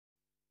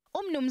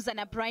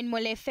Umnumzana Brian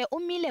Molefe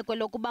umile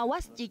kwelokuba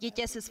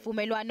wasityikitya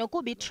sisivumelwano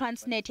kuba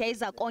iTransnet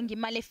yayiza konga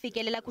imali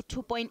efikelela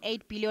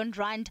ku-2.8 billion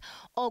rand.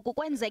 Oku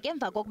kwenzeka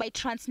emva kokuba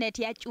iTransnet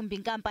yatyumba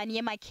inkampani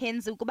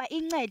yeMcKinsey ukuba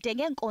incede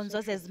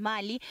ngeenkonzo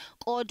zezimali,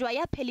 kodwa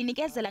yaphela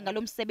inikezela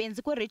ngalo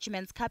msebenzi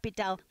kwiRegiments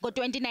Capital.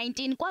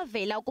 Ngo-2019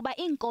 kwavela ukuba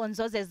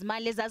iinkonzo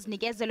zezimali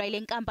ezazinikezelwa yile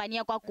nkampani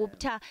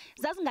yakwaGupta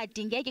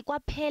zazingadingeki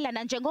kwaphela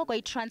nanjengoko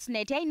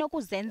iTransnet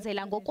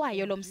yayinokuzenzela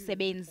ngokwayo lo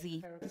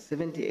msebenzi.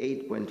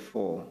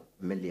 78.4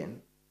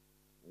 million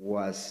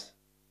was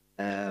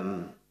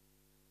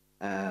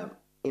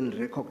in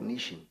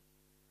recognition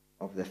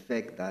of the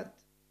fact that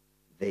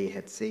they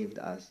had saved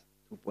us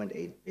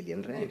 2.8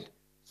 billion rand.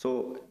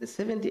 So the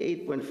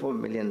 78.4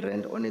 million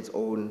rand on its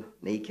own,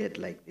 naked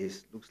like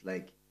this, looks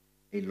like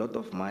a lot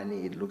of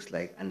money. It looks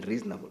like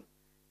unreasonable,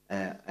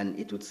 and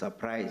it would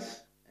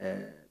surprise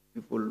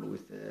people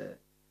with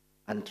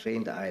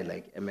untrained eye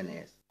like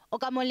M&S.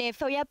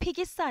 OkaMolefe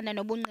uyaphikisana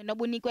nobungqina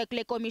obunikwe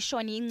kule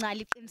komishoni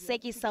ingcali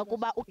iqinisekisa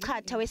ukuba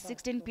uchatha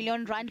we-16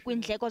 billion rand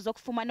kwiindleko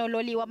zokufumana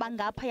oololiwe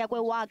abangaphaya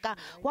kwewaka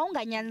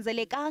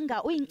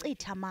wawunganyanzelekanga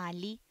uyinkcitha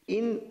mali.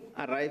 In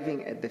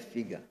arriving at the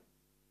figure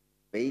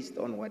based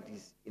on what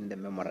is in the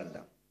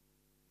memorandum,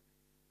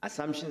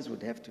 assumptions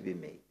would have to be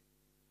made.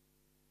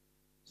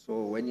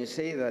 So when you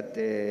say that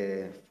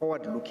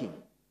forward-looking,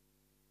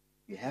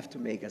 you have to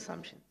make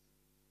assumptions.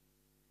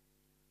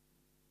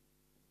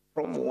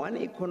 From one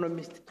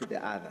economist to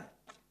the other,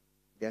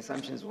 the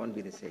assumptions won't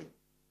be the same.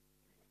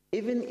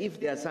 Even if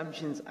the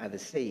assumptions are the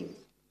same,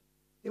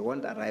 they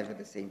won't arrive at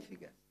the same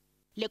figures.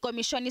 Le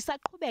komishoni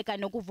isaqhubeka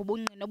nokuva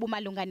ubungqina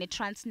obumalunga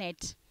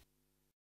neTransnet.